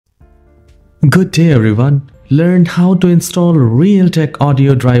Good day everyone. Learn how to install Realtek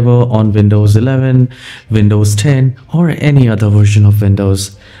audio driver on Windows 11, Windows 10 or any other version of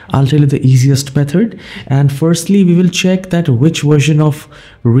Windows. I'll tell you the easiest method, and firstly we will check that which version of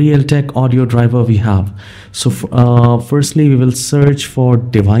Realtek audio driver we have. So firstly we will search for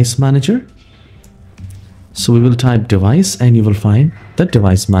device manager. So we will type device and you will find the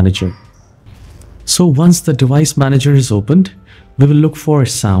device manager. So once the device manager is opened, we will look for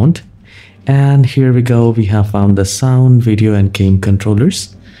sound. And here we go, we have found the sound, video and game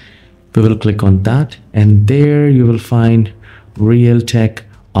controllers. We will click on that and there you will find Realtek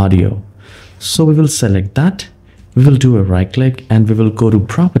audio. So we will select that, we will do a right click and we will go to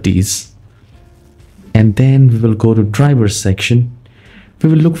properties, and then we will go to driver section. We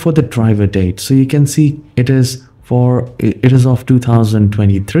will look for the driver date. So you can see it is of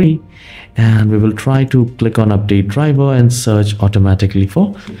 2023, and we will try to click on update driver and search automatically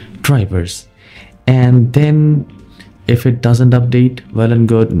for drivers. And then if it doesn't update, well and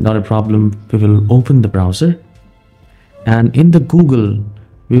good, not a problem. We will open the browser and in the Google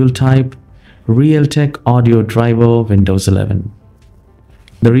we will type Realtek audio driver Windows 11.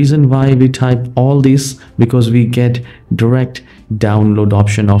 The reason why we type all this, because we get direct download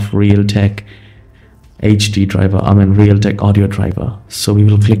option of Realtek HD driver, Realtek audio driver. So we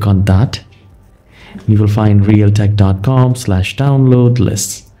will click on that. You will find realtek.com/download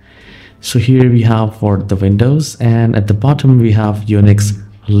lists. So here we have for the Windows, and at the bottom we have Unix,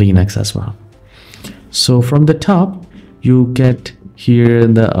 Linux as well. So from the top you get here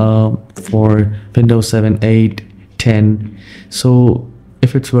the for Windows 7, 8, 10. So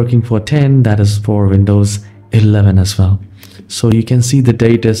if it's working for 10, that is for Windows 11 as well. So you can see the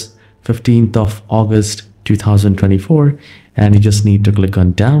date is 15th of August 2024, and you just need to click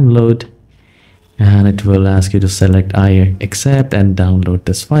on download and it will ask you to select I accept and download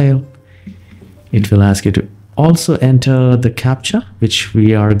this file. It will ask you to also enter the captcha, which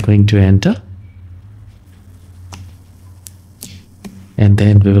we are going to enter, and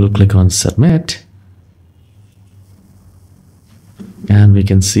then we will click on submit, and we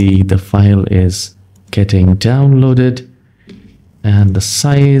can see the file is getting downloaded and the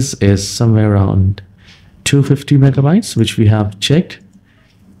size is somewhere around 250 megabytes, which we have checked.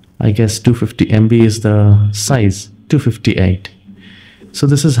 I guess 250 MB is the size, 258. So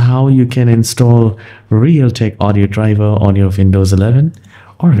this is how you can install Realtek audio driver on your Windows 11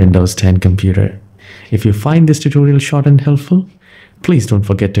 or Windows 10 computer. If you find this tutorial short and helpful, please don't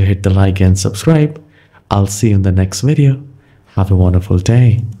forget to hit the like and subscribe. I'll see you in the next video. Have a wonderful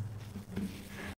day.